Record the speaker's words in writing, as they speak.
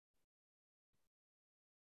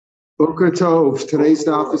Boker Tov. Today's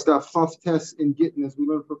daf is daf Chaf Tes in Gitin, as we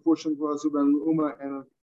learn for portion of Razu ben Uma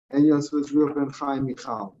and Yosef Israel ben Chaim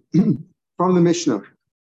Michal. From the Mishnah,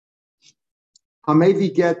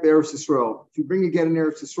 Hamevi get Eretz Yisrael. If you bring a get in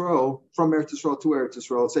Eretz Yisrael, from Eretz Yisrael to Eretz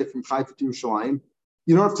Yisrael, say from Haifa to Yerushalayim,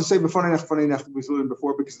 you don't have to say B'fanei we learned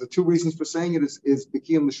before, because the two reasons for saying it is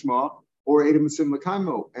B'kiyam Lishma or Edom Mitzvim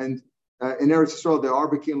L'Kaimo. And in Eretz Yisrael, there are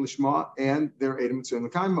B'kiyam Lishma and there are Edom Mitzvim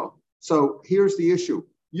L'Kaimo. So here's the issue.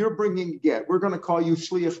 You're bringing a get. We're going to call you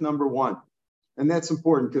Shliach number one. And that's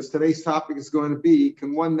important because today's topic is going to be,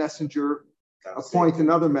 can one messenger appoint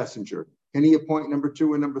another messenger? Can he appoint number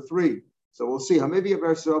two and number three? So we'll see. Maybe a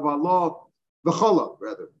verse of Allah,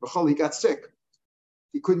 B'chola, he got sick.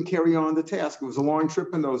 He couldn't carry on the task. It was a long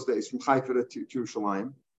trip in those days from Haifa to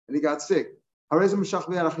Yerushalayim, and he got sick. He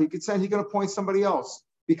could say he can appoint somebody else,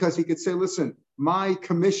 because he could say, listen, my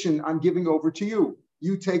commission I'm giving over to you.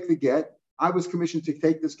 You take the get. I was commissioned to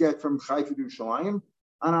take this get from Haifa to Yerushalayim,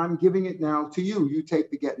 and I'm giving it now to you. You take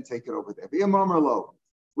the get and take it over there.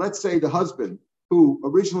 Let's say the husband who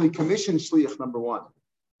originally commissioned Shliach number one.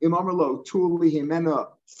 By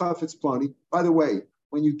the way,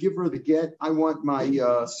 when you give her the get, I want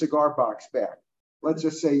my cigar box back. Let's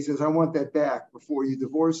just say he says, I want that back before you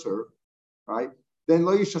divorce her, right? Then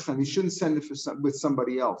he shouldn't send it with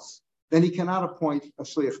somebody else. Then he cannot appoint a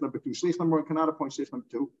shliach number two. Shliach number one cannot appoint shliach number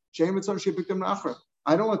two.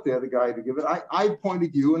 I don't want the other guy to give it. I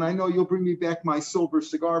appointed you, and I know you'll bring me back my silver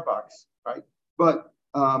cigar box, right? But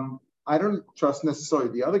I don't trust necessarily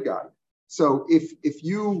the other guy. So if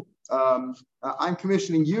you, I'm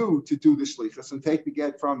commissioning you to do the shlichus and take the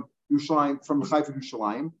get from Yerushalayim, from Haifa to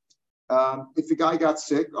Yerushalayim. If the guy got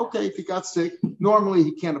sick, okay. If he got sick, normally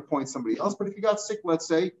he can't appoint somebody else. But if he got sick, let's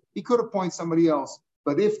say, he could appoint somebody else.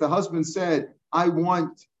 But if the husband said, I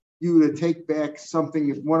want you to take back something,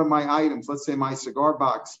 one of my items, let's say my cigar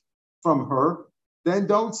box, from her, then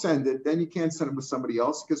don't send it. Then you can't send it with somebody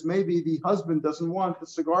else, because maybe the husband doesn't want the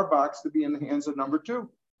cigar box to be in the hands of number two.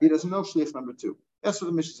 He doesn't know shliach number two. That's what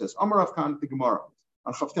the Mishnah says. Amar Rav Khan, the Gemara,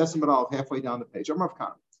 on Chavtesim B'Aleph, halfway down the page. Amar Rav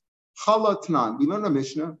Khan. Chalatnan. We learn a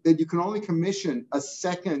Mishnah that you can only commission a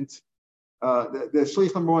second, the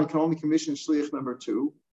shliach number one can only commission shliach number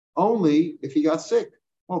two, only if he got sick.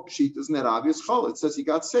 Well, Pshit isn't that obvious? It says he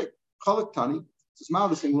got sick. Chalak Tani says, I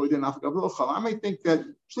might think that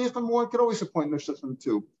shliach number one could always appoint shliach number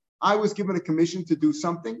two. I was given a commission to do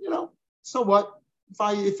something, so what?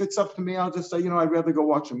 If it's up to me, I'll just say, I'd rather go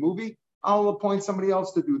watch a movie. I'll appoint somebody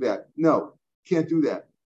else to do that. No, can't do that.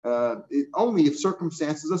 Only if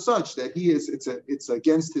circumstances are such that it's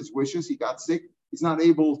against his wishes. He got sick. He's not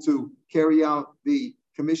able to carry out the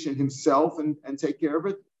commission himself and take care of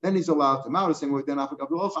it. Then he's allowed to mount saying, well, then I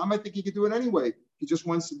might think he could do it anyway. He just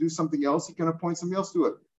wants to do something else. He can appoint somebody else to do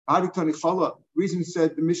it. Reason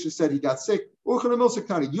the mission said he got sick.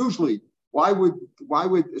 Usually, why would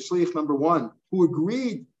shliach number one, who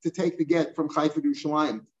agreed to take the get from Haifa to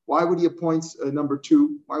Yerushalayim, why would he appoint number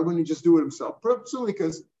two? Why wouldn't he just do it himself? Presumably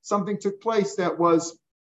because something took place that was,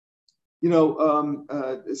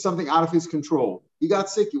 something out of his control. He got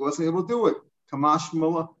sick. He wasn't able to do it. Kamash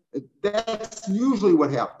Mullah. That's usually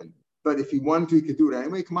what happened. But if he wanted to, he could do it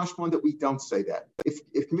anyway. Kamash Mullah, that we don't say that. If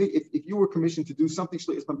you were commissioned to do something,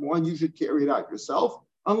 shliach number one, you should carry it out yourself,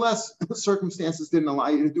 unless circumstances didn't allow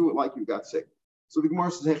you to do it, like you got sick. So the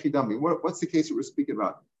Gemara says, Hechidami. What's the case that we're speaking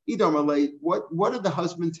about? Idam alei. What did the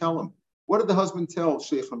husband tell him? What did the husband tell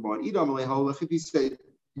shliach number one? Idam alei holech. If he said,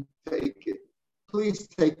 take it, please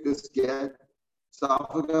take this get.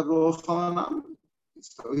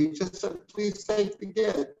 So he just said, please take the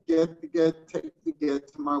get, take the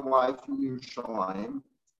get to my wife in Yerushalayim.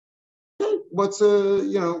 What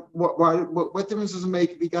difference does it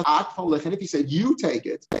make if he got atholech? And if he said, you take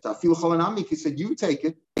it, if he said, you take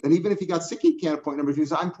it, then even if he got sick, he can't appoint number two.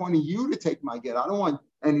 So I'm pointing you to take my get. I don't want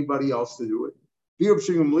anybody else to do it. Leal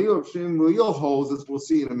holds, as we'll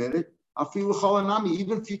see in a minute.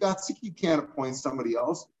 Even if you got sick, you can't appoint somebody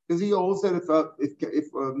else, because he holds that if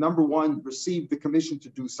number one received the commission to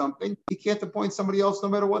do something, he can't appoint somebody else no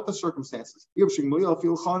matter what the circumstances. Did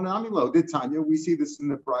Tanya? We see this in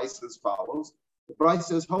the Bryce as follows. The Bryce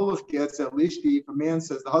says, Holach gets at lishti. If a man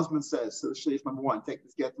says, the husband says, so shliach number one, take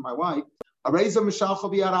this get to my wife. Right?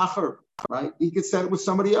 He could set it with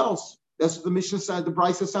somebody else. That's what the Mishnah said. The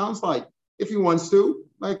Bryce sounds like. If he wants to,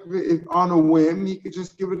 like if on a whim, he could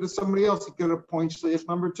just give it to somebody else. He could appoint shliach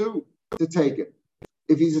number two to take it.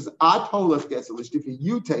 If he says, Atolech gets it, if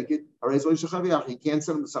you take it, he can't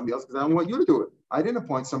send it to somebody else because I don't want you to do it. I didn't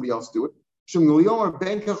appoint somebody else to do it.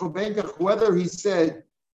 Whether he said,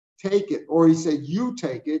 take it, or he said, you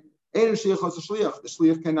take it, The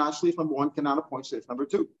shliach cannot, shliach number one cannot appoint shliach number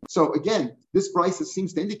two. So again, this brisa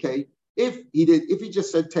seems to indicate if he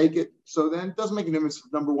just said take it, so then it doesn't make a difference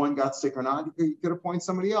if number one got sick or not. He could appoint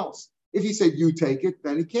somebody else. If he said you take it,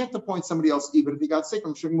 then he can't appoint somebody else even if he got sick.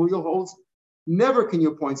 I'm sure Gamliel holds never can you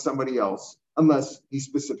appoint somebody else unless he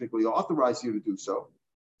specifically authorized you to do so.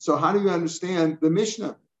 So how do you understand the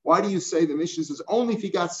Mishnah? Why do you say the Mishnah says only if he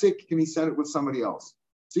got sick can he send it with somebody else?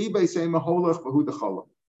 So by saying maholach v'hu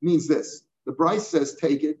means this. The Bryce says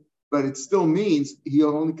take it, but it still means he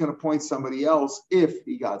only can appoint somebody else if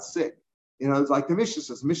he got sick. It's like the Mishnah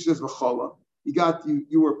says. The Mishnah says v'chola.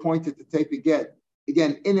 You were appointed to take the get.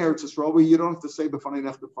 Again, in Eretz Yisrael, where you don't have to say b'fanei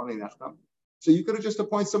nechtam. So you could have just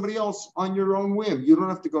appointed somebody else on your own whim. You don't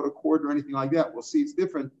have to go to court or anything like that. We'll see it's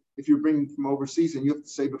different if you're bringing from overseas and you have to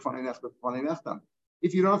say b'fanei nechtam.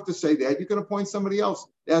 If you don't have to say that, you can appoint somebody else.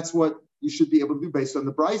 That's what you should be able to do based on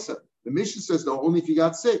the brisa. The Mishnah says though only if you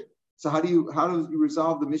got sick. So how do you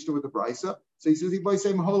resolve the Mishnah with the brisa? So he says when he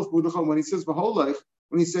says v'holech,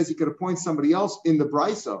 when he says he could appoint somebody else in the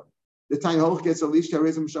brisa, the time holch gets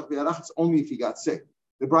it's only if he got sick.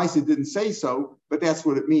 The brisa didn't say so, but that's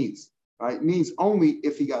what it means. Right? It means only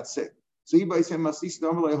if he got sick. So he by saying masis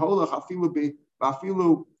normally holach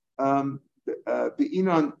afilu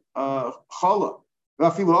beinan chala.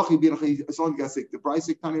 As long as he got sick, the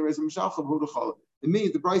Bryce Tani Reza Mishalcha Huda Chala. It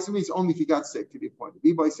means the Bryce means only if he got sick to be appointed.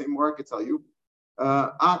 Be by saying more, I could tell you, at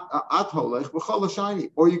Holech V'Chala Shiny.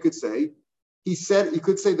 Or you could say, you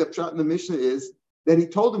could say that Pshat in the Mishnah is that he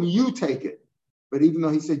told him you take it, but even though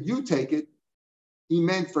he said you take it, he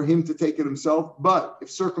meant for him to take it himself. But if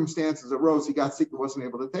circumstances arose, he got sick and wasn't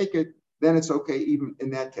able to take it, then it's okay even in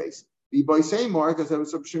that case. Be by saying more, because that was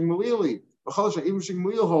some Shmuel. Even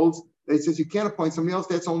Shmuel holds. That says you can't appoint somebody else.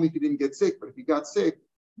 That's only if he didn't get sick. But if he got sick,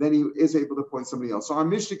 then he is able to appoint somebody else. So our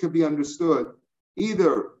Mishnah could be understood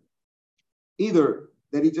either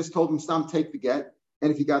that he just told him, "Stam, take the get,"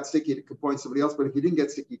 and if he got sick, he could appoint somebody else. But if he didn't get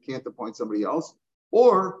sick, you can't appoint somebody else.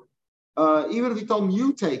 Or even if he told him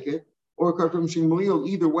you take it, or Shmuel,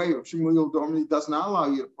 either way, if Shmuel normally does not allow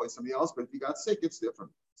you to appoint somebody else, but if he got sick, it's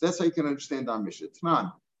different. So that's how you can understand our Mishnah.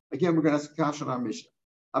 Tanan. Again, we're going to ask a question on our Mishnah.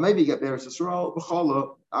 Maybe you get Eretz Yisrael,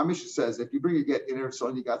 b'chala. Our Mishnah says if you bring a get in Eretz Yisrael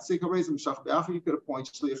and you got sick, you could appoint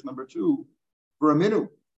shliach number two for a minu.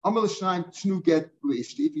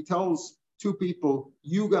 If he tells two people,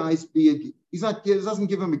 you guys be a, he doesn't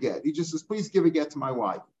give him a get. He just says, please give a get to my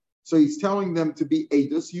wife. So he's telling them to be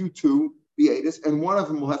edus, you two be edus, and one of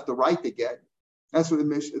them will have to write the get. That's what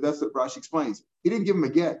Rashi explains. He didn't give him a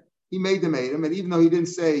get. He made them edum, and even though he didn't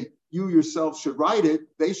say you yourself should write it,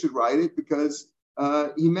 they should write it because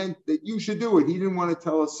he meant that you should do it. He didn't want to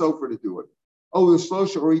tell a sofer to do it. Oh, the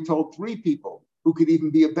shlosha, or he told three people who could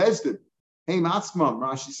even be a bezdin. Hey, matzmam,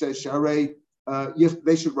 Rashi says, sharei,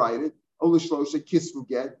 they should write it. Oh, the shlosha, kisvu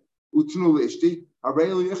get, utnu lishti,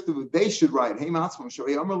 harei they should write it. Hey, matzmam,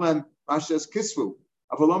 sharei, amalem, Rashi says, kisvu.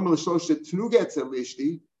 Avalam l'shlosha, tnu get to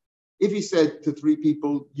lishti. If he said to three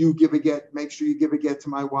people, you give a get, make sure you give a get to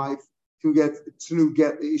my wife, to get tnu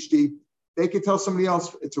get ishti, they could tell somebody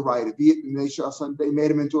else to write it. They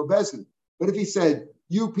made him into a bezdin. But if he said,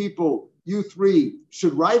 you people, you three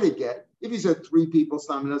should write a get, if he said three people,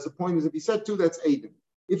 Simon, as a point is if he said two, that's Adam.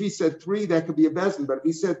 If he said three, that could be a bezdin. But if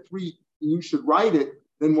he said three, you should write it,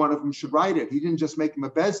 then one of them should write it. He didn't just make him a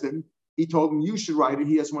bezdin. He told him you should write it.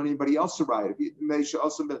 He doesn't want anybody else to write it.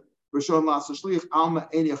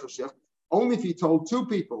 Only if he told two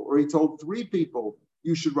people or he told three people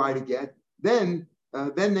you should write a get, then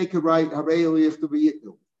they could write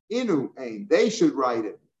Inu ain. They should write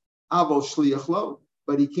it. Avol shliach lo,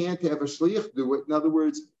 but he can't have a shliach do it. In other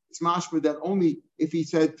words, it's mashma that only if he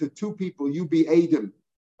said to two people, "You be Adam,"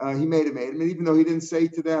 he made him Adam, and even though he didn't say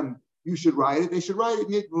to them, "You should write it," they should write it.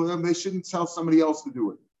 They shouldn't tell somebody else to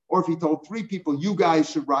do it. Or if he told three people, "You guys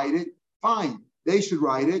should write it," fine, they should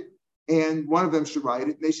write it, and one of them should write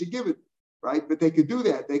it, and they should give it, right? But they could do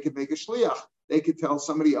that. They could make a shliach. They could tell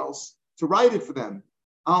somebody else to write it for them.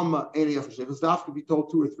 Alma Daf could be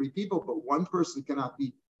told two or three people, but one person cannot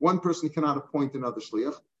appoint another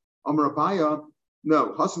shliach. Amar Abaya,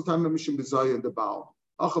 no. Hasan time mishum bezaya and the baal.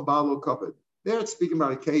 Achabalo kaped. There it's speaking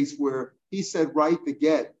about a case where he said, write the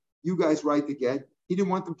get. You guys write the get. He didn't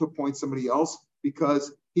want them to appoint somebody else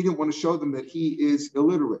because he didn't want to show them that he is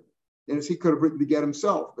illiterate. And he could have written the get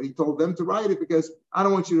himself, but he told them to write it because I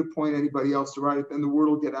don't want you to appoint anybody else to write it. Then the word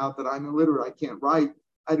will get out that I'm illiterate. I can't write.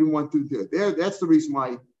 I didn't want to do it. That's the reason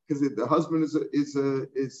why, because the husband it's a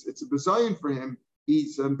bizayon for him.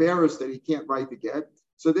 He's embarrassed that he can't write the get.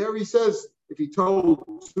 So there he says, if he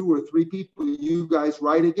told two or three people, you guys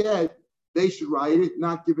write a get, they should write it,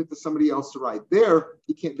 not give it to somebody else to write. There,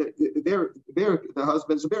 he can't. There, the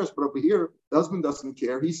husband's embarrassed, but over here, the husband doesn't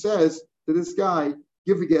care. He says to this guy,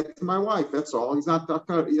 "Give the get to my wife." That's all. He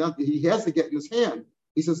has the get in his hand.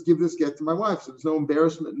 He says, "Give this get to my wife." So there's no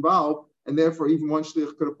embarrassment involved, and therefore, even one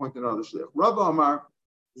shliach could appoint another shliach. Rav Amar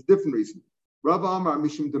is a different reason. Rav Amar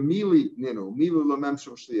mishum demili ninu milu lamem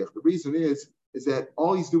shum shliach. The reason is that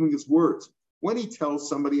all he's doing is words. When he tells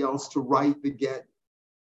somebody else to write the get,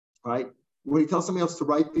 right? When he tells somebody else to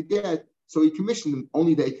write the get, so he commissioned them,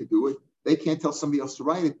 only they could do it. They can't tell somebody else to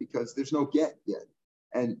write it because there's no get yet.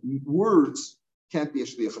 And words can't be a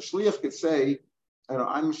shliach. A shliach could say,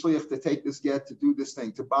 I'm a shliach to take this get, to do this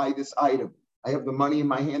thing, to buy this item. I have the money in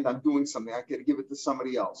my hand, I'm doing something, I got to give it to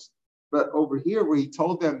somebody else. But over here, where he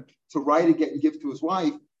told them to write a get and give to his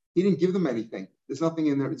wife, he didn't give them anything. There's nothing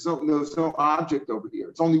in there. There's no object over here.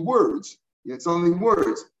 It's only words. It's only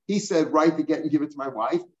words. He said, write the get and give it to my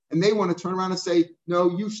wife. And they want to turn around and say, no,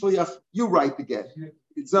 you shliach, you write the get.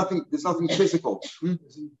 There's nothing physical.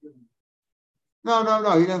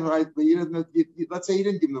 No. He doesn't write, but he doesn't. Let's say he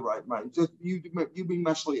didn't give him the right money. Just you be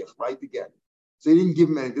my shliach, write the get. So he didn't give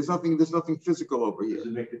him anything. There's nothing physical over here. Does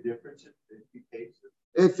it make a difference if he pays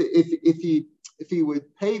it? If he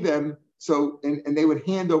would pay them, so and they would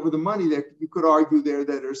hand over the money, there you could argue there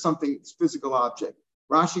that there's something physical object.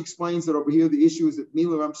 Rashi explains that over here the issue is that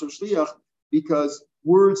Mila Ramsar Shliach, because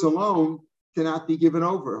words alone cannot be given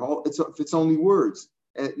over. If it's only words.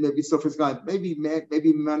 Maybe so for God, maybe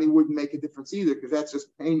money wouldn't make a difference either, because that's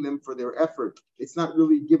just paying them for their effort. It's not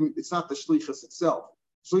really giving, it's not the shlichus itself.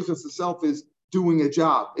 Shlichus itself is doing a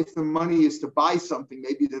job. If the money is to buy something,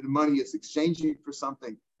 maybe the money is exchanging for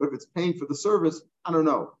something, but if it's paying for the service, I don't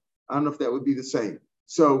know if that would be the same.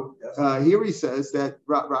 So here he says that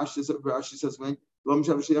Rashi says when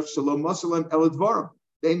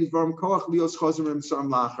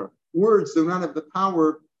words do not have the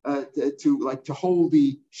power to hold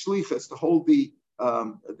the shlichus, to hold the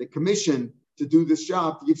commission to do this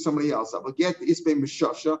job, to give somebody else. But get isbe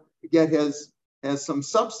mishasha, get has some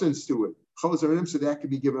substance to it. So that could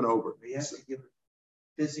be given over. He has to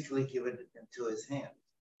physically give it into his hand.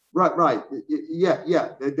 Right.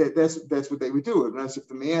 Yeah. That's what they would do. Unless if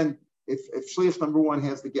the man, if shliach number one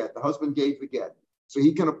has the get, the husband gave the get, so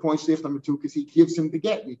he can appoint shliach number two because he gives him the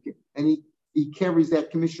get, and he carries that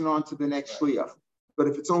commission on to the next shliach. But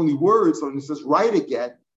if it's only words, when it says write a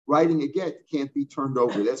get, writing a get can't be turned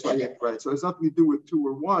over. That's why you have to write it. So it has nothing to do with two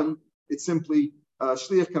or one. It's simply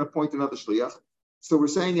shliach can appoint another shliach. So we're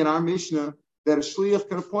saying in our Mishnah that a shliach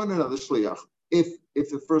can appoint another shliach if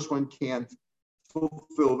the first one can't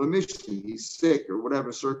fulfill the mission. He's sick or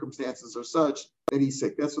whatever circumstances are such that he's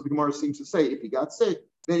sick. That's what the Gemara seems to say. If he got sick,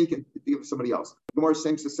 then he can give somebody else. The Gemara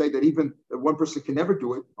seems to say that even one person can never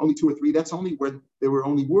do it, only two or three. That's only when there were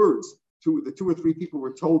only words. The two or three people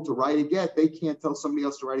were told to write a get. They can't tell somebody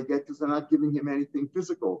else to write a get because they're not giving him anything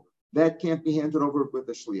physical. That can't be handed over with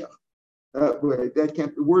a shliach.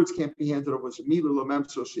 Words can't be handed over.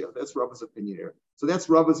 That's Rava's opinion here. So that's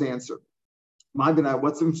Rava's answer.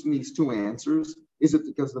 What's in these two answers? Is it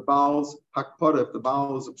because the Baal's hakpada, if the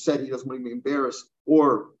Baal is upset, he doesn't want to be embarrassed,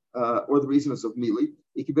 or the reason is of mili?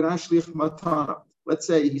 Let's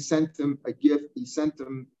say he sent him a gift. He sent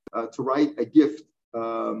him to write a gift,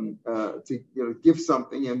 to give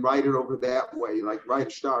something and write it over that way, like write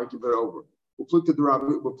a star, give it over. We'll the Rav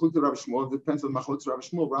Shmuel. It depends on the machlokes Rav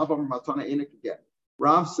Shmuel. Rav Amar matana ain't a get.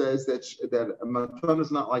 Rav says that a matana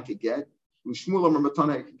is not like a get. Shmuel Amar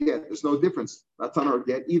matana a get. There's no difference, matana or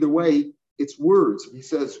get. Either way, it's words. He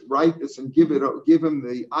says write this and give him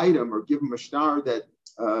the item, or give him a star that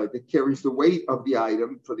carries the weight of the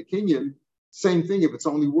item for the kinyan. Same thing. If it's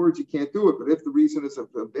only words, you can't do it. But if the reason is of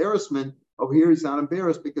embarrassment, over here he's not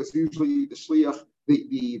embarrassed because usually the shliach,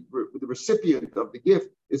 the recipient of the gift,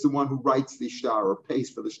 is the one who writes the star or pays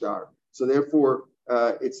for the star. So therefore,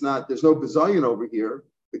 it's not. There's no bazillion over here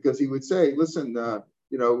because he would say, listen, the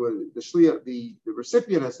shliach, the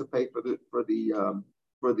recipient has to pay for the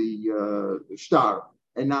star,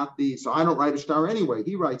 and not the. So I don't write a star anyway.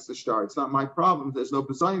 He writes the star. It's not my problem. There's no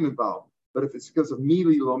bazillion involved. But if it's because of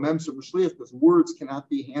mili lo memser shliach, because words cannot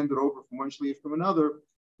be handed over from one shliach to another,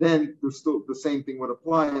 then there's still the same thing would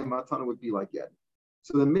apply, and matana would be like that.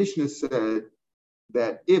 So the Mishnah said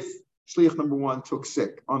that if shliach number one took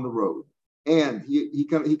sick on the road, and he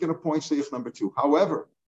can appoint shliach number two. However,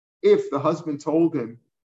 if the husband told him,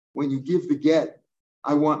 when you give the get,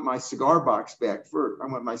 I want my cigar box back first. I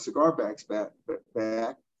want my cigar box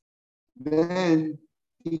back. Then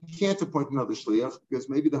he can't appoint another shliach because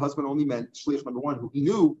maybe the husband only meant shliach number one, who he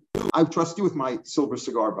knew, I trust you with my silver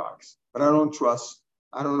cigar box, but I don't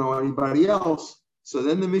know anybody else. So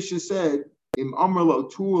then the Mishnah said, Im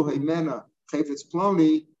Amrlo Tul Hemena Chayfetz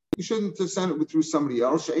Ploni, you shouldn't have sent it through somebody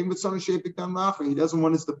else. He doesn't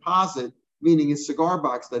want his deposit, meaning his cigar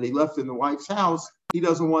box that he left in the wife's house. He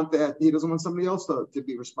doesn't want that. He doesn't want somebody else to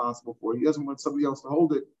be responsible for it. He doesn't want somebody else to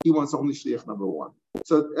hold it. He wants only shliach number one.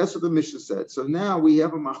 So that's what the Mishnah said. So now we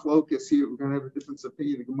have a machlokas here. We're going to have a different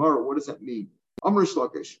opinion in Gemara. What does that mean? Amr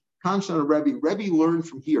Shlokish, Kanshan Rebbe. Rebbe learned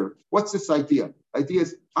from here. What's this idea? The idea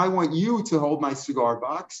is, I want you to hold my cigar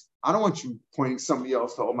box. I don't want you pointing somebody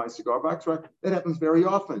else to hold my cigar box, right? That happens very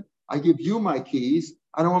often. I give you my keys.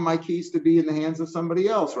 I don't want my keys to be in the hands of somebody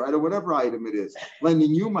else, right? Or whatever item it is.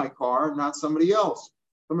 Lending you my car, not somebody else.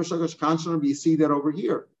 You see that over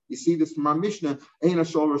here. You see this from our Mishnah.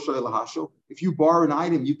 If you borrow an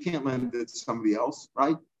item, you can't lend it to somebody else,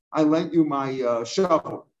 right? I lent you my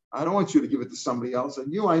shovel. I don't want you to give it to somebody else.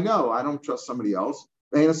 And you, I know, I don't trust somebody else.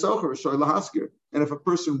 And if a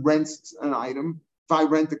person rents an item, if I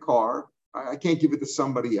rent a car, I can't give it to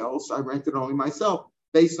somebody else. I rent it only myself,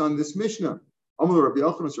 based on this Mishnah. Rabbi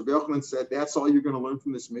Yochanan said, that's all you're going to learn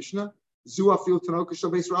from this Mishnah?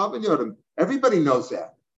 Everybody knows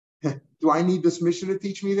that. Do I need this Mishnah to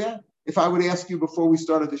teach me that? If I would ask you before we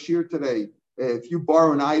started the shir today, if you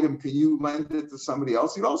borrow an item, can you lend it to somebody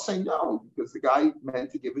else? You'd all say no, because the guy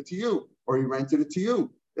meant to give it to you, or he rented it to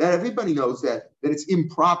you. That everybody knows that it's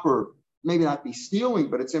improper, maybe not be stealing,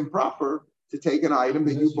 but it's improper to take an item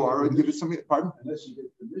that you borrow and give it to somebody. Pardon? Unless you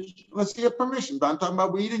get permission. Unless you get permission. But I'm talking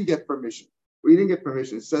about we didn't get permission. We didn't get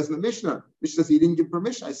permission. It says in the Mishnah. Mishnah says he didn't give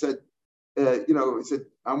permission. I said, it said,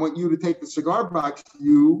 I want you to take the cigar box,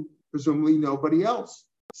 you, presumably nobody else.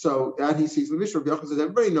 So that he sees in the Mishnah. Rabbi Yochanan says,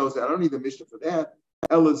 everybody knows that. I don't need the Mishnah for that.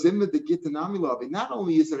 Not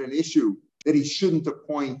only is it an issue that he shouldn't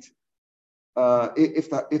appoint, if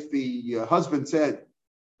the husband said,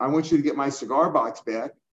 I want you to get my cigar box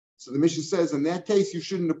back. So the Mishnah says, in that case, you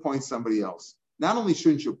shouldn't appoint somebody else. Not only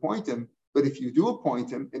shouldn't you appoint him, but if you do appoint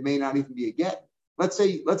him, it may not even be a get. Let's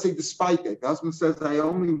say despite that, the husband says, I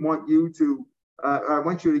only want you to, I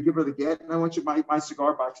want you to give her the get, and I want you my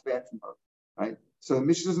cigar box back from her, right? So the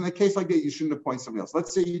Mishnah says, in a case like that, you shouldn't appoint somebody else.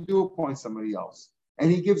 Let's say you do appoint somebody else,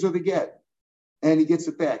 and he gives her the get, and he gets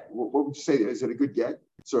it back. What would you say? Is it a good get?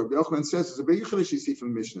 So Rabbi Yochanan says, it's a big chiddush you see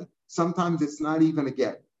from the Mishnah. Sometimes it's not even a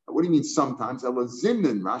get. What do you mean sometimes? Rabbi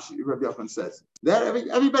Yochanan says that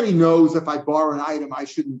everybody knows if I borrow an item,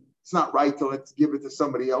 it's not right to give it to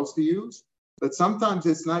somebody else to use. But sometimes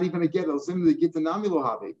it's not even a get. It's as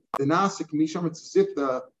if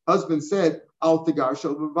the husband said, Al Tagar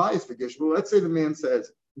shall Bavayis Vagish. Well, let's say the man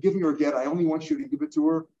says, I'm giving her a get. I only want you to give it to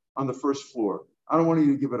her on the first floor. I don't want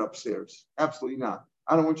you to give it upstairs. Absolutely not.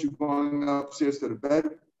 I don't want you going upstairs to the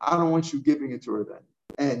bed. I don't want you giving it to her then.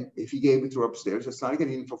 And if he gave it to her upstairs, it's not going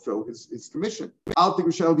to even fulfill his commission. Al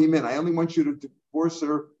Tagar shall be min. I only want you to divorce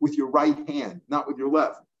her with your right hand, not with your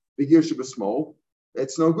left. The gear should be small.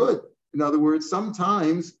 It's no good. In other words,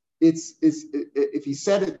 sometimes it's if he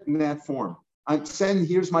said it in that form,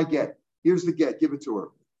 here's my get, here's the get, give it to her,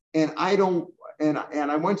 and I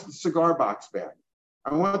want the cigar box back.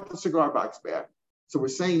 I want the cigar box back. So we're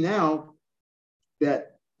saying now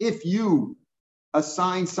that if you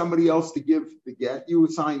assign somebody else to give the get, you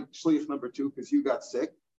assign shliach number 2 because you got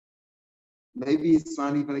sick. Maybe it's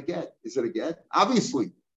not even a get. Is it a get?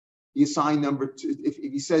 Obviously. You assign number 2. If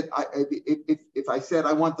he said, if I said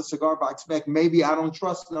I want the cigar box back, maybe I don't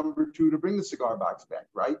trust number 2 to bring the cigar box back,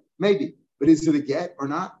 right? Maybe, but is it a get or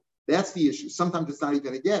not? That's the issue. Sometimes it's not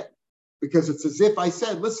even a get because it's as if I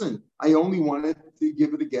said, listen, I only wanted to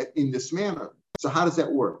give it a get in this manner. So how does that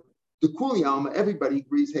work? The kuli alma, everybody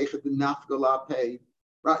agrees, the nafgala pay,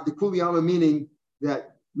 right? The kuli alma meaning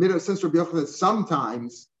that since Rabbi Yochanan says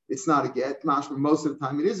sometimes it's not a get, but most of the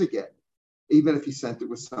time it is a get. Even if he sent it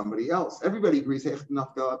with somebody else. Everybody agrees,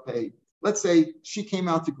 let's say she came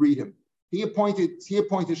out to greet him. He appointed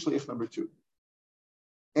shliach number 2.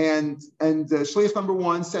 And shliach number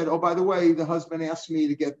 1 said, oh, by the way, the husband asked me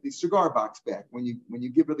to get the cigar box back when you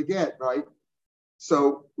give her the get, right?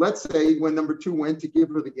 So let's say when number 2 went to give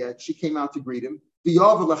her the get, she came out to greet him,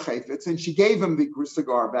 and she gave him the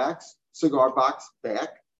cigar box back,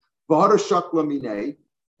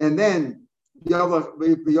 and then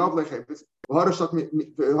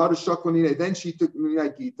then she took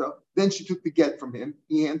the get from him.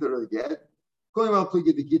 He handed her the get.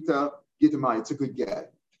 It's a good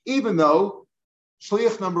get. Even though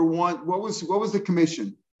shliach number 1, what was the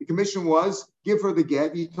commission? The commission was give her the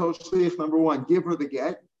get. He told shliach number 1, give her the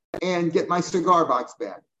get and get my cigar box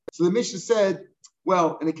back. So the Mishnah said,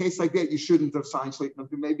 well, in a case like that, you shouldn't have signed shliach number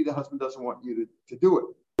 2. Maybe the husband doesn't want you to do it.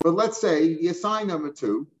 But let's say he signed number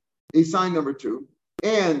 2.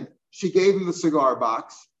 And she gave him the cigar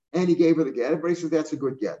box, and he gave her the get. Everybody says that's a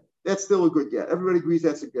good get. That's still a good get. Everybody agrees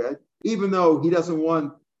that's a good, even though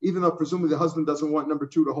presumably the husband doesn't want number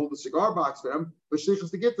 2 to hold the cigar box for him. But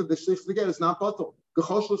shlichus to get the shlichus to get is not batal.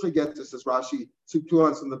 Gechol shlichus get this, says Rashi, 2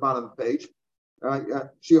 lines from the bottom of the page.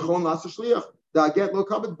 Shiachon nasa shliach. Da get lo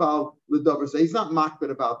kabed bal ledavar. He's not makbid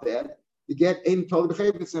about that. The get ain't totally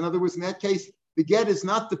bechavetz. In other words, in that case, the get is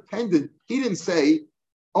not dependent. He didn't say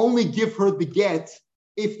only give her the get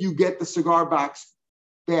if you get the cigar box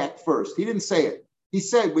back first. He didn't say it. He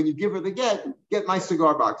said, when you give her the get my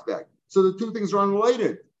cigar box back. So the two things are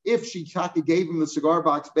unrelated. If she gave him the cigar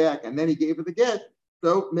box back and then he gave her the get,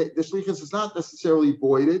 so the shlichus is not necessarily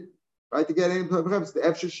voided, right? To get any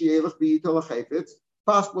it's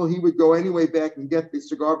possible he would go anyway back and get the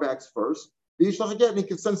cigar backs first. And he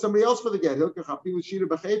can send somebody else for the get.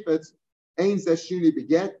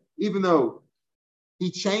 Even though he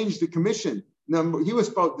changed the commission. The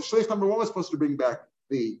shlich number 1 was supposed to bring back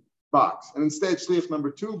the box, and instead shlich number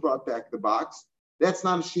 2 brought back the box. That's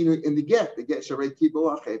not a shinu in the get. The get sharei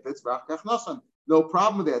kibul hachefetz v'achkach nasan. No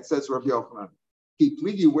problem with that, says Rabbi Yochanan.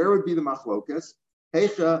 Where would be the machlokas?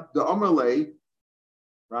 Hecha the Omerle,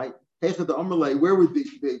 right? Hecha the Omerle. Where would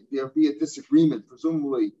there be a disagreement,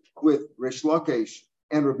 presumably with Rish Lakish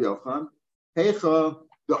and Rabbi Yochanan? Hecha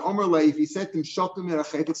the Omerle. If he said to him shokim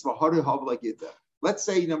erachefetz v'hare havla gita. Let's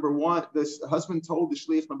say number 1, the husband told the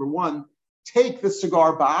shliach number 1, take the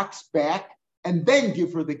cigar box back and then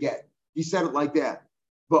give her the get. He said it like that.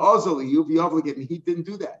 But he didn't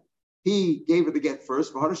do that. He gave her the get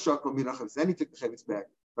first. Then he took the chevetz back.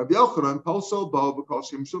 Rabbi Yochanan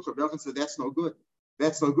said that's no good.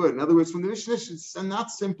 That's no good. In other words, from the Mishnah, it's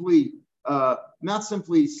not simply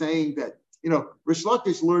saying that, Rish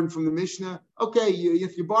Lakish learned from the Mishnah. Okay,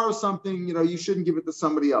 if you borrow something, you shouldn't give it to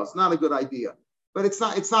somebody else. Not a good idea. But it's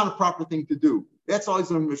not a proper thing to do. That's all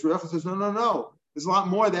he's learned. Rish Lakish says no. There's a lot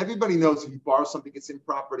more that everybody knows. If you borrow something, it's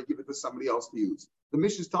improper to give it to somebody else to use. The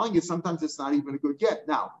Mishnah is telling you sometimes it's not even a good get.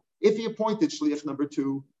 Now, if he appointed shliach number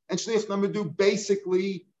 2, and shliach number 2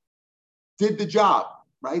 basically did the job,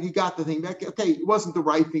 right? He got the thing back. Okay, it wasn't the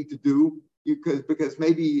right thing to do because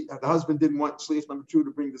maybe the husband didn't want shliach number 2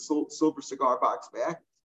 to bring the silver cigar box back,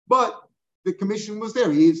 but the commission was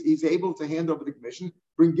there. He's able to hand over the commission,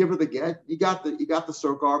 give her the get. He got the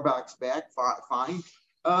cigar box back. Fine.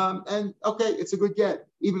 And okay, it's a good get,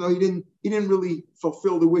 even though he didn't really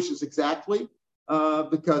fulfill the wishes exactly,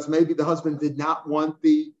 because maybe the husband did not want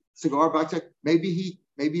the cigar box. Maybe he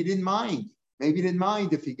didn't mind. Maybe he didn't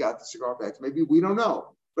mind if he got the cigar box. Maybe we don't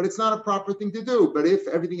know. But it's not a proper thing to do. But if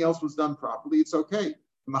everything else was done properly, it's okay.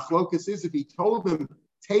 The machlokas is if he told him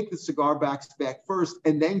take the cigar box back first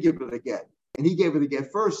and then give her the get, and he gave her the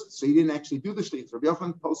get first, so he didn't actually do the shliach. Rabbi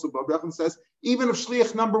Yochanan says even if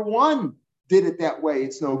shliach number 1 did it that way,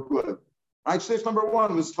 it's no good. Right? Shliach number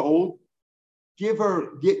 1 was told, get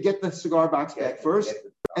the cigar box back first,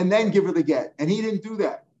 and then give her the get. And he didn't do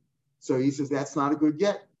that. So he says that's not a good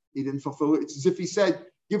get. He didn't fulfill it. It's as if he said,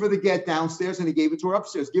 give her the get downstairs, and he gave it to her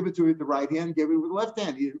upstairs. Give it to her with the right hand, gave it with the left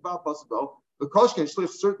hand. He didn't possible. But Koshken Shliach,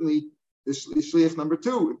 certainly the Shliach number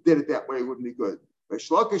 2 did it that way, it wouldn't be good. Rish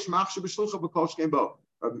Lakish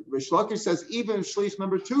says even if Shliach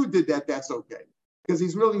number 2 did that, that's okay. Because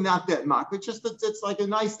he's really not that mock. It's like a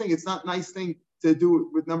nice thing. It's not a nice thing to do it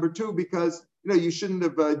with number 2 because you shouldn't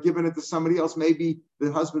have given it to somebody else. Maybe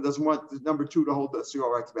the husband doesn't want the number 2 to hold the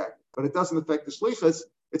cigar box back, but it doesn't affect the shlichus.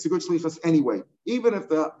 It's a good shlichus anyway. Even if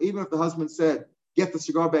the husband said get the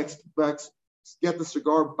cigar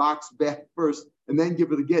box back first and then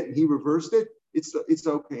give it a get, and he reversed it, it's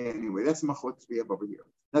okay anyway. That's the machlokes we have over here.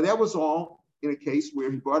 Now that was all in a case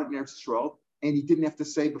where he brought it in Eretz Yisrael and he didn't have to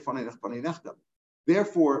say b'fanei nechtam.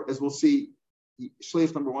 Therefore, as we'll see,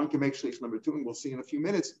 shliach number 1 can make shliach number 2, and we'll see in a few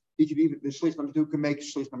minutes, the shliach number 2 can make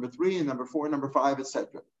shliach number 3, and number 4, number 5,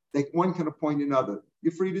 etc. One can appoint another.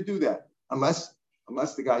 You're free to do that, unless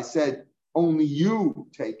the guy said, only you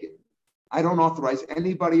take it. I don't authorize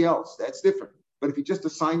anybody else. That's different. But if you just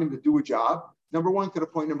assign him to do a job, number 1 can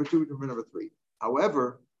appoint number 2 to number 3.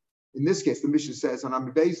 However, in this case, the Mishnah says, and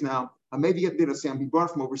I'm based now, maybe he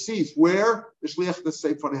brought from overseas, where the shliach to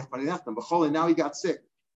say but now he got sick.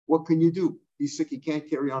 What can you do? He's sick, he can't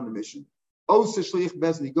carry on the mission. He goes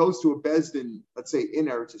to a bezdin, let's say in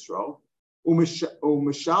Eretz Yisrael,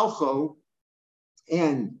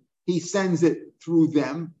 and he sends it through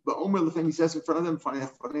them. But he says in front of them,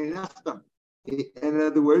 in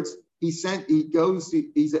other words, he says a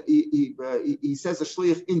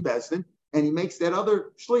shliach in bezdin, and he makes that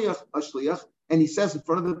other shliach a shliach, and he says in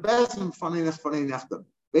front of the bezdin,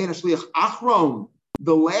 Bein shliach achron,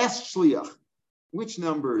 the last shliach. Which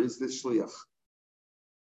number is this shliach?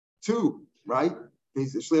 two, right?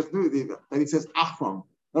 He's the shliach two. Then he says achron.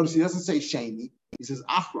 Notice he doesn't say sheni. He says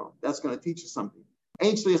achron. That's going to teach us something.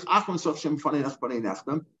 Ain't shliach achron sof shem fanei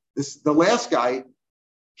nechtam. The last guy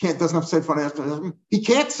doesn't have to say fanei nechtam. He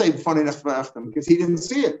can't say fanei nechtam because he didn't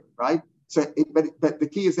see it, right? So, but the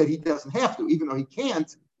key is that he doesn't have to, even though he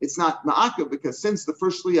can't. It's not ma'akav because since the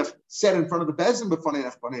first shliach said in front of the bezin b'fanei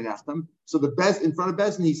nechtam, so the in front of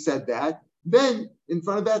bezin he said that. Then in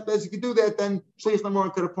front of that bezin, you could do that. Then shliach number one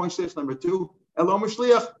could appoint shliach number two. Elom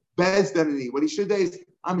shliach bezdin. What he should say is,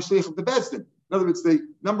 I'm a shliach of the bezdin. In other words, the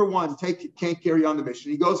number one can't carry on the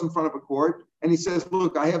mission. He goes in front of a court and he says,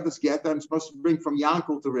 "Look, I have this get that I'm supposed to bring from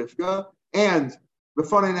Yankel to Rivka and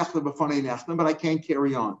b'fanei nechtam, but I can't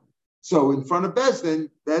carry on." So in front of bezdin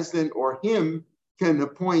or him can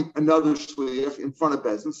appoint another shliach in front of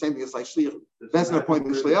bezdin. Same thing as like shliach. Bezdin appoint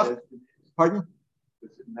the shliach. Pardon?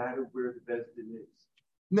 Does it matter where the bezdin is?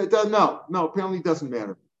 No. Apparently, it doesn't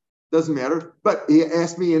matter. Doesn't matter. But he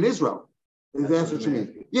asked me in Israel. That's what you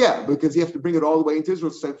mean. Yeah, because you have to bring it all the way into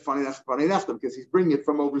Israel. So because he's bringing it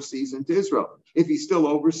from overseas into Israel. If he's still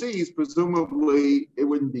overseas, presumably it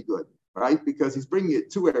wouldn't be good, right? Because he's bringing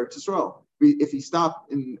it to Eretz Yisrael. If he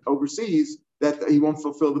stopped in overseas, that he won't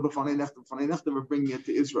fulfill the b'fanei nechtam of bringing it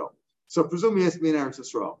to Israel. So presumably he has to be in Eretz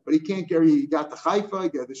Yisrael. But he can't carry. He got the Haifa. He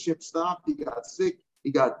got the ship stopped. He got sick.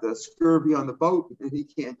 He got the scurvy on the boat, and he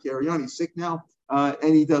can't carry on. He's sick now,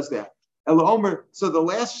 and he does that. Ela Omer. So the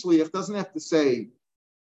last shliach doesn't have to say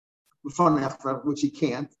b'fanei nechtam, which he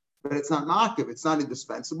can't. But it's not ma'akiv. It's not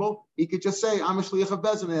indispensable. He could just say, "I'm a shliach of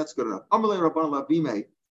bezin," and that's good enough. Amalei Rabban Lavime,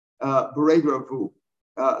 Bered Ravu.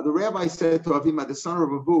 The rabbi said to Avima, the son of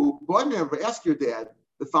Avu, ask your dad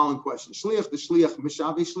the following question. Shliach, the shliach,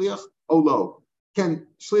 mishavi shliach, olo. Can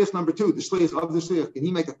shliach number two, the shliach of the shliach, can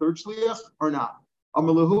he make a third shliach or not?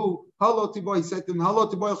 Amalahu, hello tiboy, he said to him, hello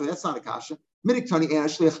tiboy, that's not a kasha. Midiktani and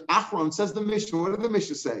shliach achron, says the Mishnah. What did the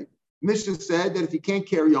Mishnah say? Mishnah said that if you can't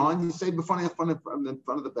carry on, you say in front of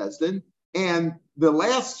the bezdin. And the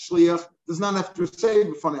last shliach does not have to say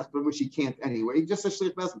b'fanei, which he can't anyway. He just says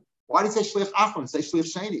shliach bezdin. Why did he say shliach achron? Say shliach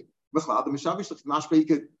sheni. Mechlal the mishavi shliach mashpeh. He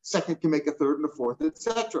could second can make a third and a fourth,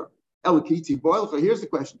 etc. Elokiti boilcha. Here's the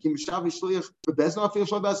question: Ki mishavi shliach bebezdin afil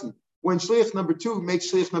shliach bezdin. When shliach number two makes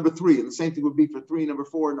shliach number three, and the same thing would be for three, number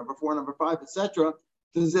four, number five, etc.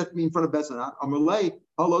 Does that mean in front of bezdin? Amalei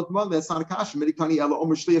halot mal. That's not a kasha. Medikani elo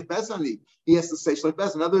omer shliach bezdin. He has to say shliach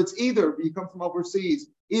bezdin. In other words, either you come from overseas,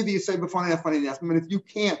 either you say b'fanei nechtam, and if you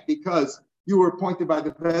can't because you were appointed by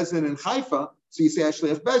the bezdin in Haifa, so you say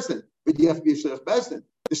shliach bezdin, but you have to be a shliach bezdin.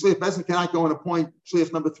 The shliach bezdin cannot go and appoint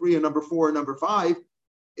shliach number three and number four and number five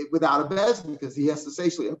without a bezdin because he has to say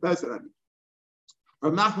shliach bezdin.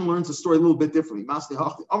 Rav Nachman learns the story a little bit differently.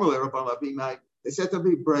 They said to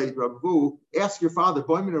me, Ravu, ask your father,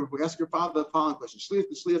 ask your father the following question. Shliach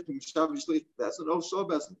the shliach to mishav shliach bezdin, oh shlo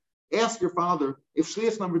bezdin. Ask your father if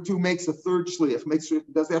shliach number two makes a third shliach,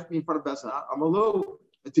 does it have to be in front of bezdin? Amalu.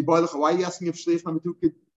 Why are you asking if shliach number two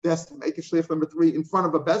could make a shliach number three in front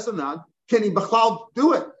of a bezdin? Can he b'chlal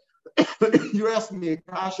do it? You're asking me a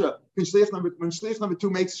kasha. When shliach number two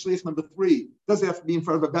makes shliach number three, does it have to be in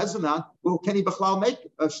front of a bezdin? Well, can he b'chlal make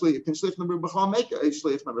a shliach? Can shliach number b'chlal make a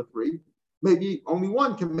shliach number three? Maybe only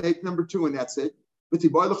one can make number two, and that's it. Can he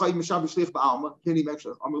make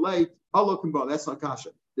shliach? That's not kasha.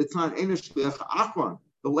 It's not a shliach achron.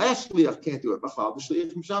 The last shliach can't do it. The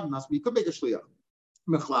shliach mishav, he could make a shliach.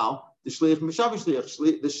 Mechlal, the shliach mishav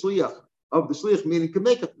shliach, the shliach of the shliach meaning can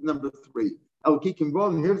make it number three. And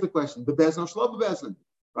here's the question: the bezdin or shlo bezdin,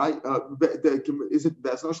 right? Is it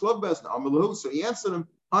bezdin or shlo bezdin? Amalahu. So he answered him,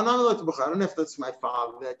 I don't know if that's my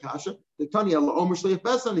father, that kasha. The Tanya omer shliach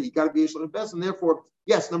bezdin. You got to be a shliach bezdin. Therefore,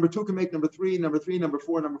 yes, number two can make number three, number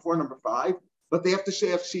four, number five. But they have to say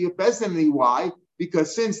shliach bezdin. Why?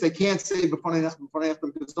 Because since they can't say b'fanei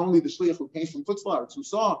nechtam, because only the shliach who came from Chutzlaretz who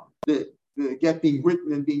saw the get being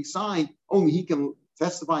written and being signed, only he can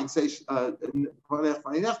testify and say b'fanei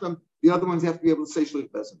nechtam. The other ones have to be able to say shliach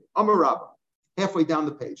bezdin. Amar Rabba, halfway down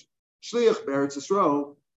the page, shliach be'eretz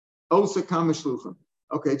Yisrael osa kama shluchim.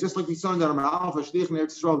 Okay, just like we saw in the Amar Alpha, shliach in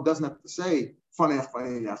Eretz Yisrael doesn't have to say b'fanei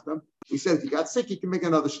nechtam. We said if you got sick, you can make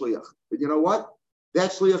another shliach. But you know what?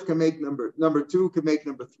 That shliach can make number two, can make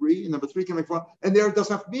number three, and number three can make four, and there it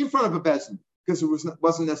doesn't have to be in front of a bezdin because it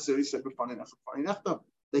wasn't necessary to say b'fanei nechtam.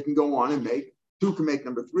 They can go on and make two can make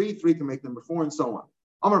number three can make number four, and so on.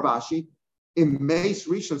 Amar Bashi, in Meis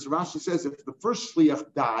Rishon, Rashi says if the first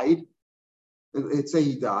shliach died, let's say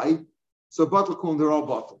he died, so batal kul, they're all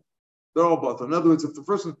batal. They're all batal. In other words, if the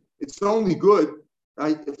first one, it's only good,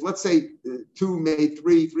 right? If let's say two made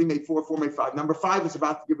three made four made five, number five is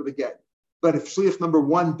about to give her the get. But if shliach number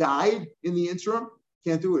one died in the interim,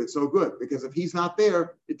 Can't do it. It's so good because if he's not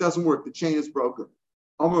there, it doesn't work. The chain is broken.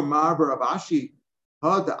 Omer Marber Abashi,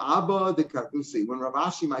 the Abba the Kardusi. When Rav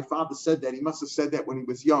Ashi, my father, said that, he must have said that when he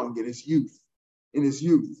was young, in his youth.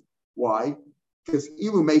 Why? Because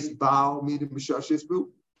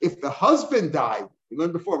if the husband died, we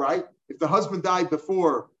learned before, right? If the husband died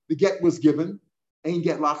before the get was given, ain't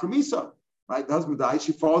get lachamisa, right? The husband died,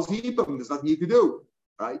 she falls hibam. There's nothing you can do,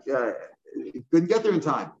 right? He couldn't get there in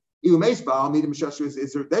time. Then there's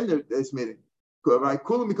meaning, right?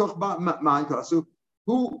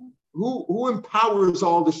 Who empowers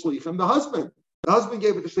all the shlichim? The husband. The husband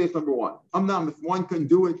gave it to shlich number one. If one couldn't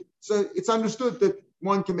do it, so it's understood that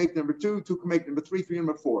one can make number two, two can make number three, three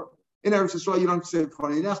number four. In Eretz Yisrael, you don't have to say you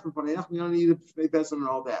don't need to say Bezin and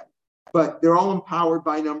all that. But they're all empowered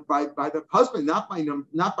by the husband, not by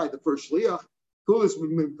the first shliach. They're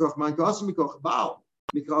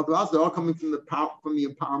all coming from the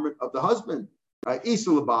empowerment of the husband. Right? If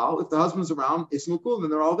the husband's around, then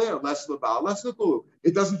they're all there. Less Nukulu.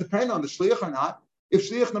 It doesn't depend on the shliach or not. If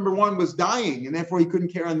shliach number one was dying and therefore he couldn't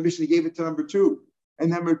carry on the mission, he gave it to number two. And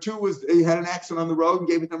number two he had an accident on the road and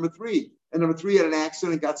gave it number three. And number three had an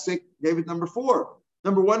accident and got sick, gave it number four.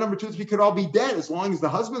 Number one, number two, three could all be dead. As long as the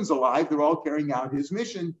husband's alive, they're all carrying out his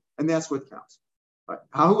mission, and that's what counts. Right.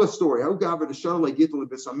 How a story? How Gavra the Shuttle like Gittin,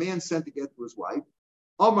 a man sent to get to his wife.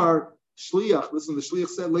 Omar Shliach, listen, the Shliach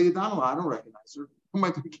said, Lady Donald, I don't recognize her. Who am I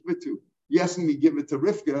going to give it to? You asking me to give it to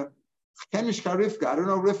Rivka. Kenishka Rivka. I don't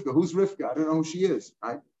know Rivka. Who's Rivka? I don't know who she is.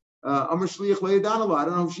 Right? Omar Shliach Lady Donald, I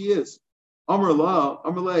don't know who she is. Omar La,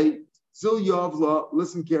 Omar Le, Zil Yovla,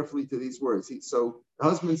 listen carefully to these words. So the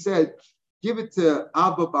husband said, give it to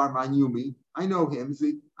Abba Bar Manyumi. I know him.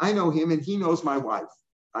 And he knows my wife.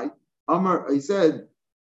 Right? He said,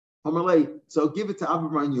 Omar Le, so give it to Abba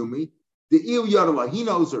Bar Manyumi. The Il Yadala, he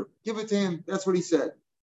knows her. Give it to him. That's what he said.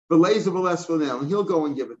 And he'll go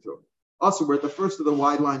and give it to her. Also, we're at the first of the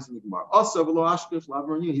wide lines in the Gemara. Also,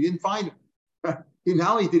 he didn't find him.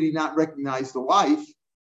 Not only did he not recognize the wife,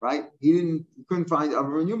 right? He couldn't find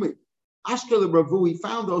Avram Yumi. Ashkel Ravu, he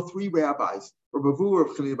found those three rabbis. Ravu,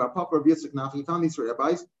 Rav Chanina Bar Papa, Rav Yitzchak Nafi, he found these three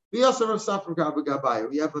rabbis. We also have Safra Gabai.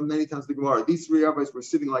 We have them many times in the Gemara. These three rabbis were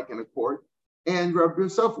sitting like in a court, and Rav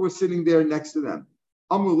himself was sitting there next to them.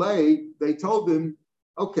 Amulei, they told him,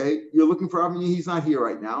 okay, you're looking for Avram, he's not here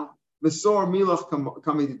right now. Mesor Milach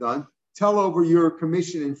coming done. Tell over your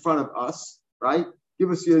commission in front of us, right?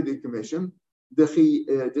 Give us your commission. When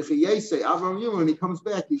he comes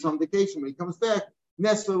back, he's on vacation. When he comes back, we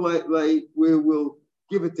will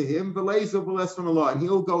give it to him. And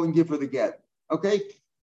he'll go and give her the get. Okay?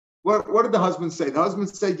 What did the husband say? The husband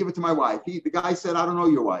said, give it to my wife. The guy said, I don't know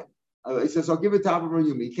your wife. He says, I'll give it to Avram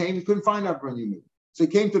Yumi. He came, he couldn't find Avram Yumi. So he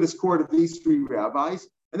came to this court of these three rabbis,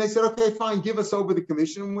 and they said, okay, fine, give us over the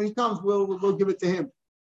commission. And when he comes, we'll give it to him.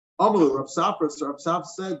 Amalu, Rav Safra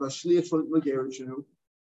said,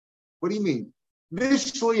 what do you mean?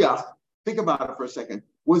 This shliach, think about it for a second.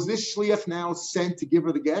 Was this shliach now sent to give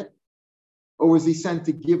her the get? Or was he sent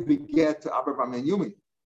to give the get to Abraham and Yumi?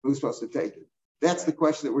 Who's supposed to take it? That's the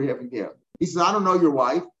question that we're having here. He says, I don't know your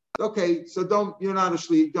wife. Okay, so you're not a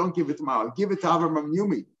shliach, don't give it to my wife. Give it to Abraham and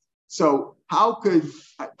Yumi. So how could,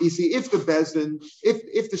 you see, if the Bezdin,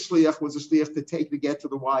 if the shliach was a shliach to take the get to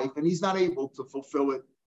the wife, and he's not able to fulfill it,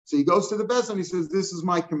 so he goes to the Bezdin, he says, this is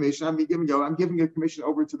my commission, I'm giving a commission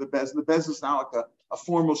over to the Bezdin. The Bezdin is now like a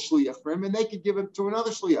formal shliach for him, and they could give it to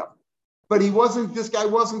another shliach. But this guy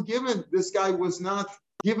was not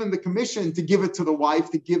given the commission to give it to the wife,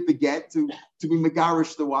 to give the get, to be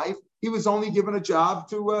megarish the wife. He was only given a job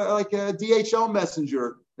to, like a DHL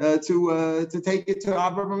messenger, to take it to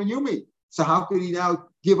Avraham and Yumi. So how could he now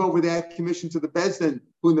give over that commission to the Bezdin,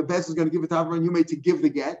 who the Bezdin is going to give it to Avraham and Yumi to give the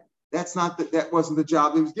get? That wasn't the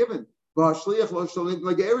job he was given.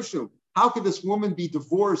 How could this woman be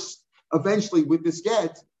divorced eventually with this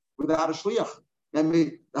get without a shliach? I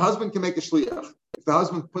mean, the husband can make a shliach. If the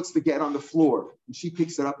husband puts the get on the floor and she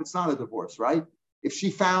picks it up, it's not a divorce, right? If she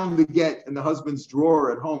found the get in the husband's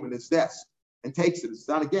drawer at home in his desk and takes it, it's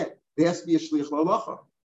not a get. There has to be a shliach l'halacha.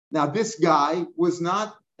 Now, this guy was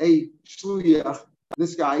not a shliach.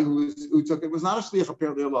 This guy who took it was not a shliach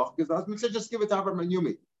apparently l'halacha, because the husband said, just give it to Avraham and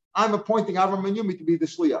Yumi. I'm appointing Avraham and Yumi to be the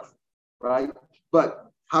shliach, right?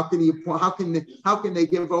 But how can they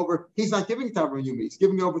give over? He's not giving it to Avraham and Yumi. He's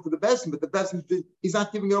giving it over to the Bezdin, but the Bezdin, he's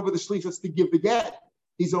not giving over the shlichus to give the get.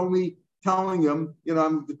 He's only telling him,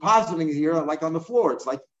 I'm depositing it here, like on the floor. It's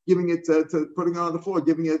like giving it to putting it on the floor,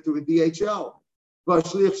 giving it to a DHL.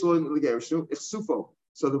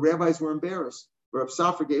 So the rabbis were embarrassed. Rav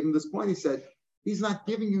Safra gave him this point. He said, he's not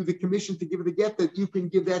giving you the commission to give the get, that you can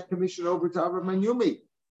give that commission over to Avraham and Yumi.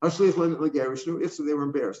 If so, they were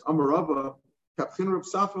embarrassed. Amarava, Kapchin Rab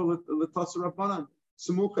Safra, Letasa Rabbanan,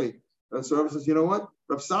 Samuche. So Rabbi says, you know what?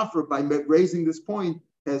 Rab Safra, by raising this point,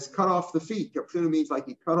 has cut off the feet. Kapchin means like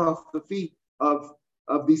he cut off the feet of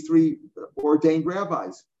these three ordained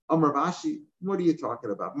rabbis. Amar Vashi, what are you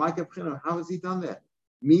talking about? My Kapchin, how has he done that?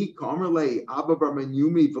 Me, Kamerle, Abba Bar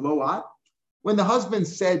Menyumi, Veloat. When the husband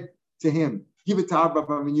said to him, give it to Abba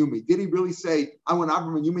Bar Menyumi, did he really say, I want Abba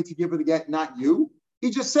Menyumi to give her the get, not you?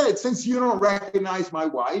 He just said, since you don't recognize my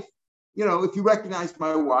wife, if you recognize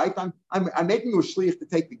my wife, I'm making you a shliach to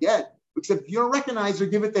take the get. Except if you don't recognize her,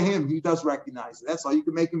 give it to him. He does recognize it. That's all. You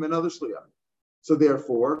can make him another shliach. So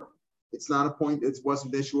therefore, it's not a point. It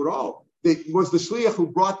wasn't an issue at all. It was the shliach who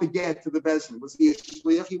brought the get to the bezin. Was he a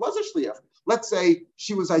shliach? He was a shliach. Let's say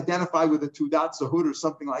she was identified with a tudat sahud or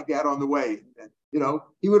something like that on the way.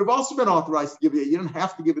 He would have also been authorized to give it. You don't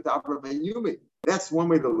have to give it to Abraham and Yumi. That's one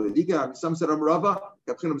way to live. Some said, Rava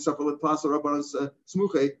said, look,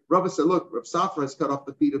 Rav Safra has cut off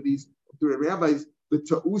the feet of these three rabbis, the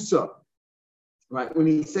ta'usa. Right? When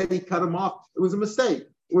he said he cut him off, it was a mistake.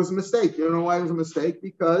 It was a mistake. You know why it was a mistake?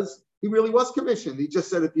 Because he really was commissioned. He just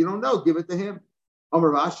said, if you don't know, give it to him. Amar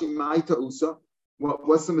Rashi, my ta'usa.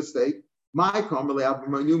 What's the mistake? My kamerle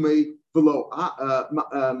abamanyume below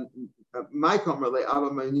my kamerle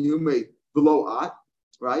abamanyume below at,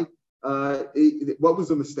 right? What was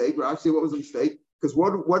the mistake? Rashi, what was the mistake? Because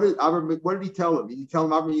what did he tell him? Did he tell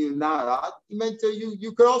him Abramanyume not at? He meant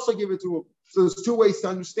you could also give it to him. So there's two ways to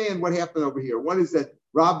understand what happened over here. One is that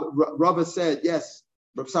Rabba said, yes,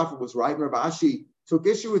 Rav Safra was right. Rav Ashi took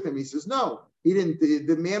issue with him. He says, no, he didn't.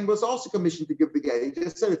 The man was also commissioned to give the get. He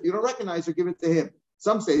just said, if you don't recognize her, give it to him.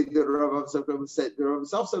 Some say that Rav Safra said it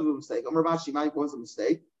was a mistake. Rav Ashi might was a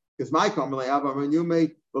mistake because my kamerle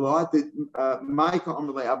Abramanyume below my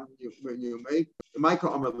kamerle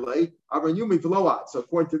Abramanyume below. So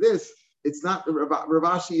according to this, it's not Rav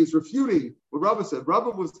Ashi is refuting what Rabba said. Rabba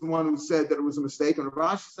was the one who said that it was a mistake, and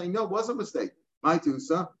Rav Ashi is saying no, it was a mistake. My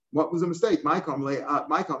tusa, what was a mistake? My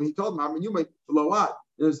kamerle, he told him Abramanyume below at.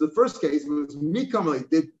 There's the first case. It was me kamerle.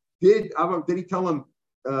 Did he tell him?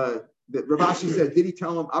 That Rav Ashi said, did he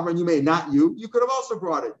tell him Abramanyume, not you? You could have also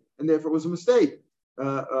brought it, and therefore it was a mistake.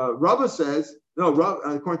 Rabba says, no,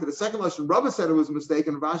 according to the second lesson, Rabba said it was a mistake,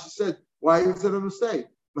 and Rav Ashi said, why is it a mistake?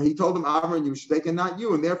 But he told him Abramanyume should take it, not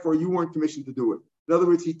you, and therefore you weren't commissioned to do it. In other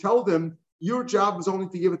words, he told him, your job was only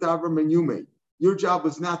to give it to Abramanyume. Your job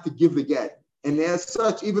was not to give the get. And as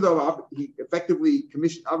such, even though he effectively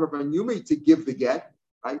commissioned Abramanyume to give the get,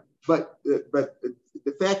 right? But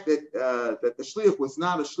the fact that the shliach was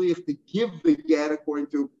not a shliach to give the get, according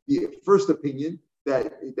to the first opinion,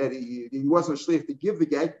 that he wasn't a shliach to give the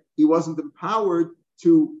get, he wasn't empowered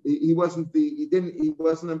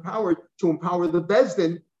empowered to empower the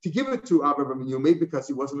bezdin to give it to Abramanyume because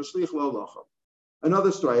he wasn't a shliach lo lacha.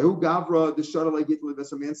 Another story. Who gavra the shadalei gitli?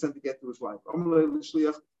 That's a man sent to get to his wife. I only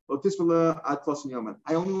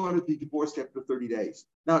wanted to be divorced after 30 days.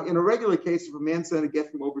 Now, in a regular case, if a man sent to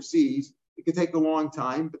get from overseas, it could take a long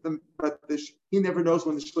time, he never knows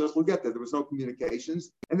when the shliach will get there. There was no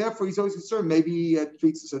communications, and therefore he's always concerned. Maybe he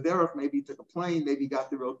treats the derech, maybe he took a plane, maybe he got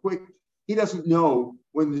there real quick. He doesn't know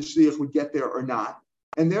when the shliach would get there or not,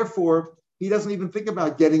 and therefore he doesn't even think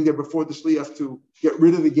about getting there before the shliach to get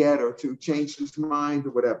rid of the get or to change his mind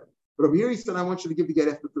or whatever. But over here he said, I want you to give the get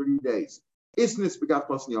after 30 days. Isnis begat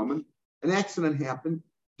plus Nyoman. An accident happened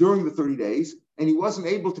during the 30 days, and he wasn't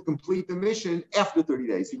able to complete the mission after 30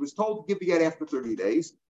 days. He was told to give the get after 30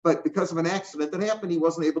 days, but because of an accident that happened, he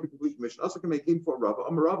wasn't able to complete the mission. Also can make him for Rava.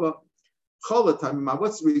 Rava,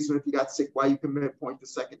 what's the reason if he got sick, why you can appoint the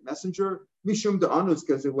second messenger? Mishum de Anus,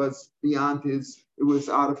 because it was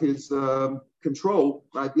out of his control,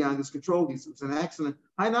 right? Beyond his control. It was an accident.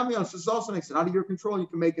 This is also an accident. Out of your control, you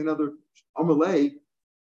can make another Amalei.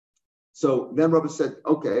 So then Rabbi said,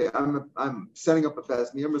 okay, I'm setting up a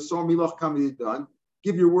fast. Done.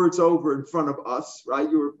 Give your words over in front of us, right?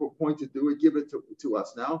 You were appointed to do it. Give it to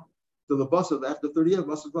us now. So the bus of after 30 years,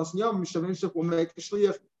 will make a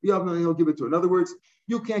shliach. He'll give it to. In other words,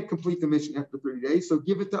 you can't complete the mission after 30 days, so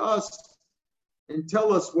give it to us and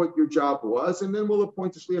tell us what your job was, and then we'll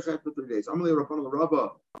appoint a shliach after 30 days.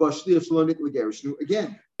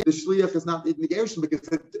 Again, the shliach is not the negation because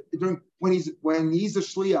when he's a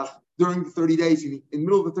shliach during the 30 days, in the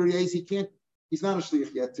middle of the 30 days, he's not a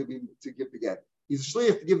shliach yet to give the get. He's a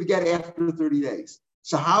shliach to give the get after 30 days.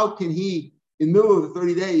 So how can he, in the middle of the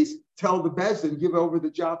 30 days, tell the bezdin, give over the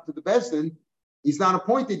job to the bezdin? He's not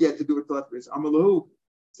appointed yet to do it till after his Amalahu.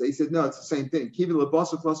 So he said, no, it's the same thing.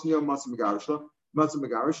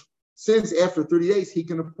 Since after 30 days he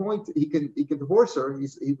can appoint, he can divorce her.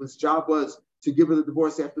 His job was to give her the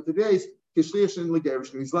divorce after 3 days. He's like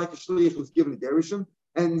a shliach who's given a gerishim,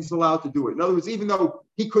 and he's allowed to do it. In other words, even though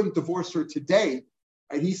he couldn't divorce her today,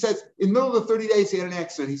 and he says in the middle of the 30 days he had an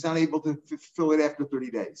accident, he's not able to fulfill it after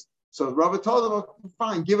 30 days. So Rava told him, oh,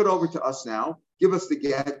 fine, give it over to us now. Give us the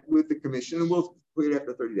get with the commission, and we'll put it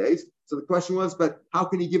after 30 days. So the question was, but how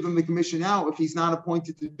can he give him the commission now if he's not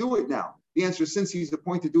appointed to do it now? The answer is, since he's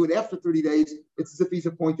appointed to do it after 30 days, it's as if he's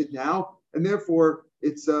appointed now, and therefore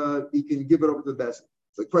it's he can give it over to the best.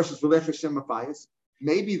 So the question is,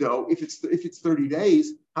 maybe though, if it's 30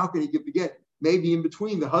 days, how can he give the get? Maybe in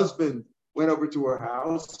between, the husband went over to her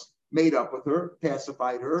house, made up with her,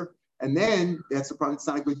 pacified her, and then that's the problem. It's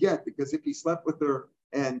not a good get, because if he slept with her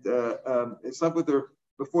and slept with her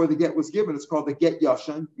before the get was given, it's called the get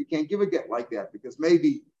yashan. You can't give a get like that, because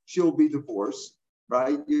maybe she'll be divorced,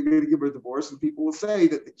 right? You're going to give her a divorce, and people will say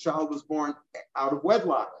that the child was born out of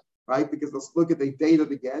wedlock, right? Because they'll look at the date of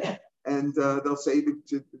the get, and they'll say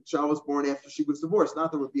the child was born after she was divorced.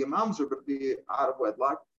 Not that it would be a mamzer, but be out of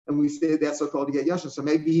wedlock. And we say that's so-called to get yashin. So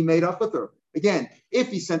maybe he made up with her. Again, if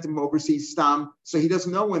he sent him overseas stam, so he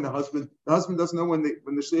doesn't know when the husband doesn't know when the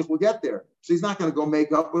shliach will get there. So he's not going to go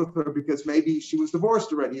make up with her because maybe she was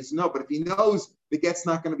divorced already. He doesn't know. But if he knows the get's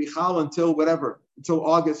not going to be chal until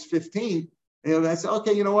August 15th, and I say,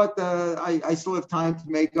 okay, you know what? I still have time to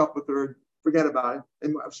make up with her. Forget about it.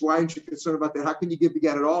 And so why aren't you concerned about that? How can you give the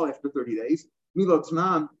get at all after 30 days? Milo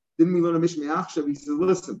Tnam, didn't we learn a Mishmi Achshav? He says,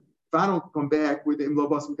 listen, if I don't come back within,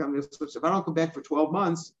 if I don't come back for 12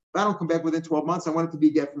 months, if I don't come back within 12 months, I want it to be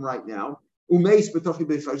a get from right now. He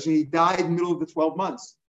died in the middle of the 12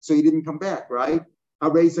 months, so he didn't come back, right? I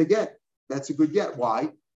raise a get. That's a good get.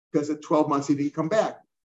 Why? Because at 12 months he didn't come back.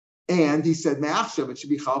 And he said, Me'achshav, it should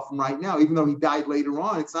be chal from right now. Even though he died later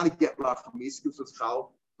on, it's not a get lachmis, it was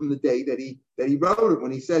chal from the day that he wrote it,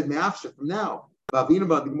 when he said Me'achshav from now. The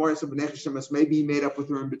Gemara said, maybe he made up with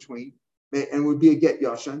her in between, and it would be a get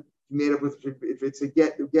yashan. He made up with, if it's a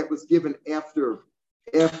get, the get was given after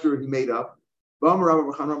he made up. This is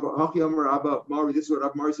what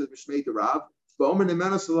Rav Mari says, Mishmei to Rav.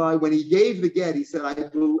 When he gave the get, he said,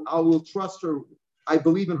 I will trust her. I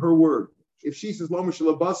believe in her word. If she says, Lo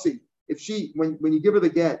Mishalabasi, when you give her the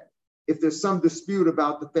get, if there's some dispute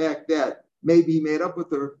about the fact that maybe he made up with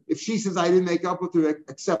her, if she says, I didn't make up with her,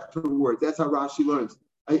 accept her words. That's how Rashi learns.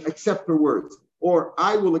 I accept her words. Or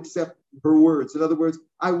I will accept her words. In other words,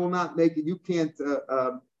 I will not make it. You can't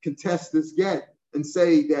contest this get and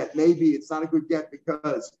say that maybe it's not a good get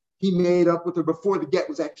because he made up with her before the get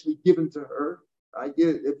was actually given to her.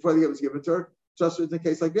 Before the get was given to her, just in a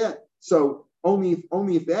case like that. So only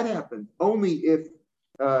if that happened, only if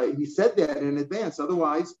he said that in advance.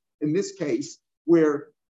 Otherwise, in this case, where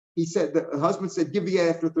he said, the husband said, give the get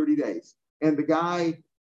after 30 days, and the guy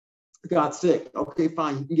got sick. Okay,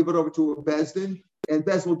 fine. You can give it over to a bezdin, and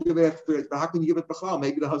bezdin will give it after 30 days. But how can you give it b'chal?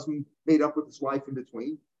 Maybe the husband made up with his wife in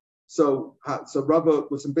between. So Rava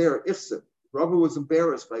was embarrassed. Rava was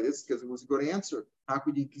embarrassed by this because it was a good answer. How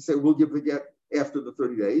could you say we'll give the get after the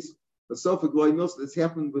 30 days? But Sofa Gloy Mills, this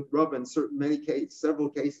happened with Rava in several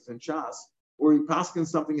cases in Shas, where he paskined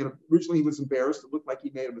something, and originally he was embarrassed. It looked like he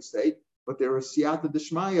made a mistake. But there is siyata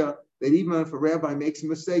d'shmaya that even if a rabbi makes a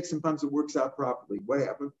mistake, sometimes it works out properly. What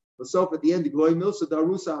happened? But so at the end, the Gloy Milsa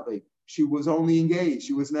Darusabe, she was only engaged.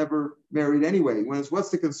 She was never married anyway.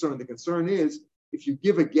 What's the concern? The concern is if you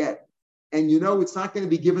give a get and you know it's not going to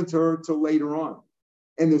be given to her till later on,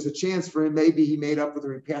 and there's a chance for him, maybe he made up with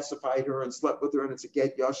her, he pacified her and slept with her, and it's a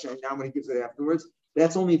get yasha, and now when he gives it afterwards,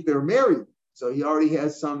 that's only if they're married. So he already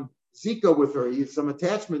has some zika with her, he has some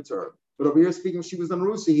attachment to her. But over here, speaking, she was on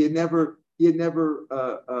Rusi. He had never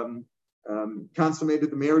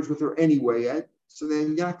consummated the marriage with her anyway yet. So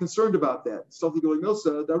then you're not concerned about that. If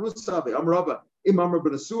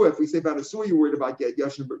we say about Asua, you're worried about get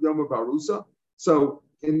Yashin Yom Barusa. So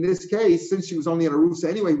in this case, since she was only on Arusa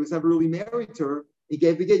anyway, he was never really married to her. He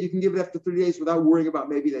gave the get. You can give it after 30 days without worrying about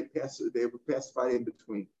maybe they would pacify in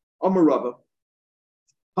between. Amar Rava.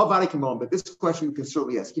 How about it? But this question you can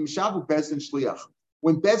certainly ask. Kimshavu Bezdin Shliach.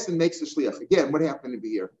 When Bezdin makes the shliach, again, what happened to be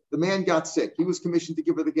here? The man got sick. He was commissioned to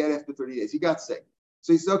give her the get after 30 days. He got sick.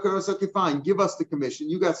 So he said, okay, fine, give us the commission.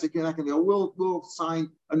 You got sick, you're not going to go. We'll sign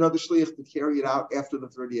another shliach to carry it out after the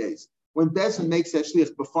 30 days. When Bezdin makes that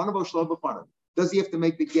shliach, b'fanav or shlo b'fanav, does he have to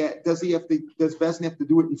make the get? Does Bezdin have to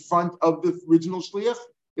do it in front of the original shliach?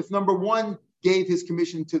 If number one gave his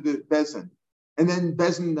commission to the Bezdin, and then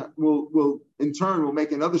Bezdin will in turn will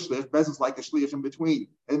make another shliach. Bezdin's like a shliach in between,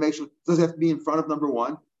 and make sure does it have to be in front of number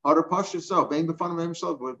one? How to push yourself, being the fun of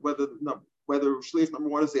himself, whether shliach number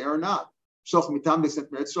one is there or not. And that's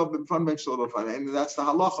the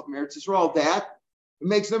halach of Meretz Yisrael that It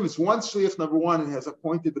makes no difference. Once shliach number one has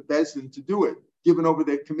appointed the bezdin to do it, given over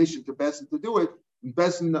their commission to bezdin to do it, and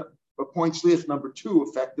bezdin appoints shliach number two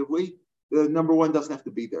effectively. The number one doesn't have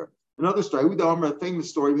to be there. Another story, a famous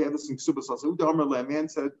story, we have this in Ksubas also. A man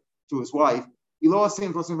said to his wife, if I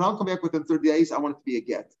don't come back within 30 days, I want it to be a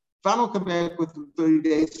get. If I don't come back within 30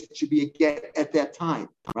 days, it should be a get at that time,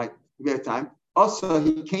 right? At that time. Also,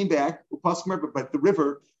 he came back, but the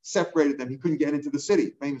river separated them. He couldn't get into the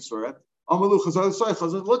city. Famous story, right?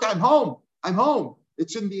 Look, I'm home. I'm home. It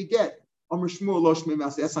shouldn't be a get.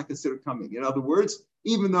 That's not considered coming. In other words,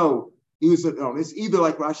 even though he was it's either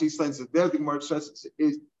like Rashi explains it, there the Gemara says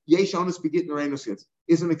is yesh onus begittin or einus begittin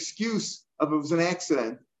is an excuse of it was an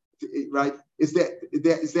accident, right? Is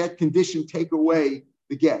that condition take away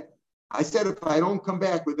the get? I said if I don't come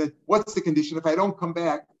back within, what's the condition? If I don't come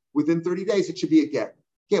back within 30 days, it should be a get.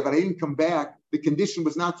 Yeah, but I didn't come back. The condition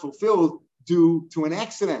was not fulfilled due to an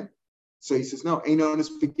accident. So he says, no, ain't onus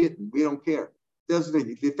begittin. We don't care.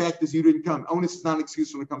 The fact is you didn't come. Onus is not an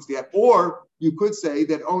excuse when it comes to that. Or you could say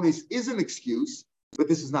that onus is an excuse, but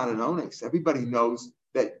this is not an onus. Everybody knows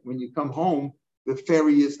that when you come home, the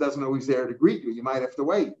ferry doesn't always there to greet you. You might have to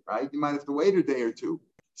wait, right? You might have to wait a day or two.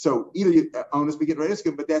 So either onus begin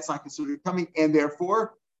rediskin, but that's not considered coming, and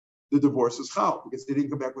therefore the divorce is chal because they didn't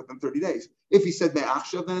come back within 30 days. If he said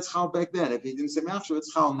me'achshav, then it's chal back then. If he didn't say me'achshav,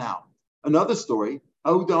 it's chal now. Another story,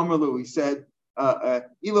 he said,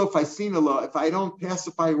 if I don't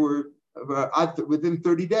pacify her within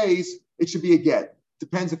 30 days, it should be a get.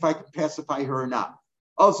 Depends if I can pacify her or not.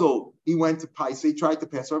 Also, he went to Paisa, he tried to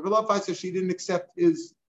pacify her. But Paisa, she didn't accept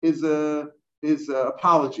his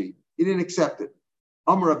apology. He didn't accept it.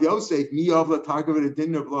 Amar Rav Yosef,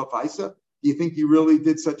 do you think he really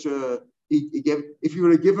did such a? He gave, if you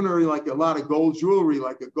would have given her like a lot of gold jewelry,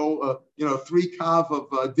 like a gold, 3 kav of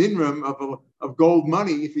dinram of gold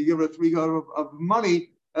money. If you give her 3 kav of money,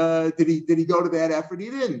 did he go to that effort? He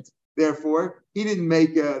didn't. Therefore, he didn't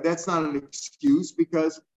make. That's not an excuse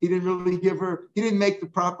because he didn't really give her. He didn't make the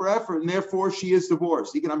proper effort, and therefore she is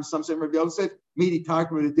divorced. He can. Some say Rav Yosef, meet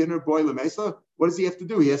talking with a dinner boy lemesa. What does he have to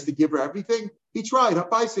do? He has to give her everything. He tried.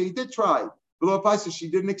 Hapaisa, he did try. Below Hapaisa, she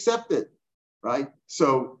didn't accept it. Right?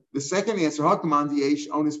 So the second answer, Hakaman Yesh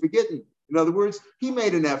onus begittin. In other words, he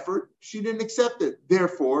made an effort, she didn't accept it.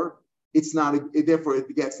 Therefore, it's not. Therefore, it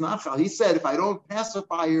gets nachal. He said, if I don't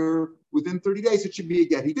pacify her within 30 days, it should be a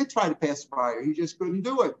get. He did try to pacify her, he just couldn't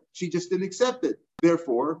do it. She just didn't accept it.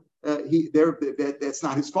 Therefore, that's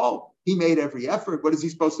not his fault. He made every effort. What is he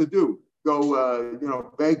supposed to do?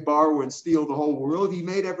 Go, beg, borrow, and steal the whole world? He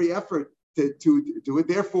made every effort to do it.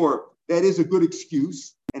 Therefore, that is a good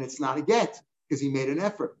excuse, and it's not a get. Because he made an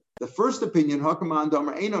effort. The first opinion, Hakaman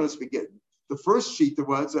Domer Einos begin. The first sheet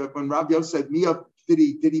was when Rav Yosef said, "Mia, did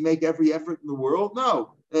he make every effort in the world?"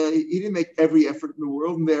 No, he didn't make every effort in the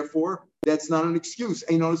world, and therefore that's not an excuse.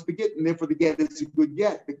 Einos begin, and therefore the get is a good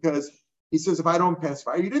get because he says, "If I don't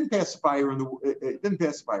pacify her, you didn't pacify her didn't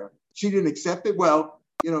pacify her. She didn't accept it. Well,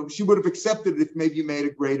 she would have accepted it if maybe you made a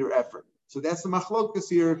greater effort." So that's the machlokas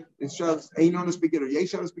here. It shows Einonis begin or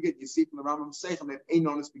Yeshonis begin. You see from the Rambam Seichem that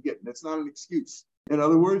Einonis begin. That's not an excuse. In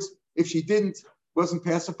other words, if she wasn't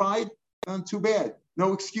pacified, then too bad.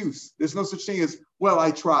 No excuse. There's no such thing as, well,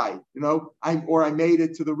 I tried. I made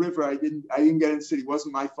it to the river. I didn't get in the city. It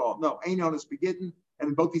wasn't my fault. No, Einonis begin. And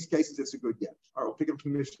in both these cases, it's a good get. All right, we'll pick up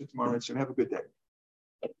from the mission tomorrow and have a good day.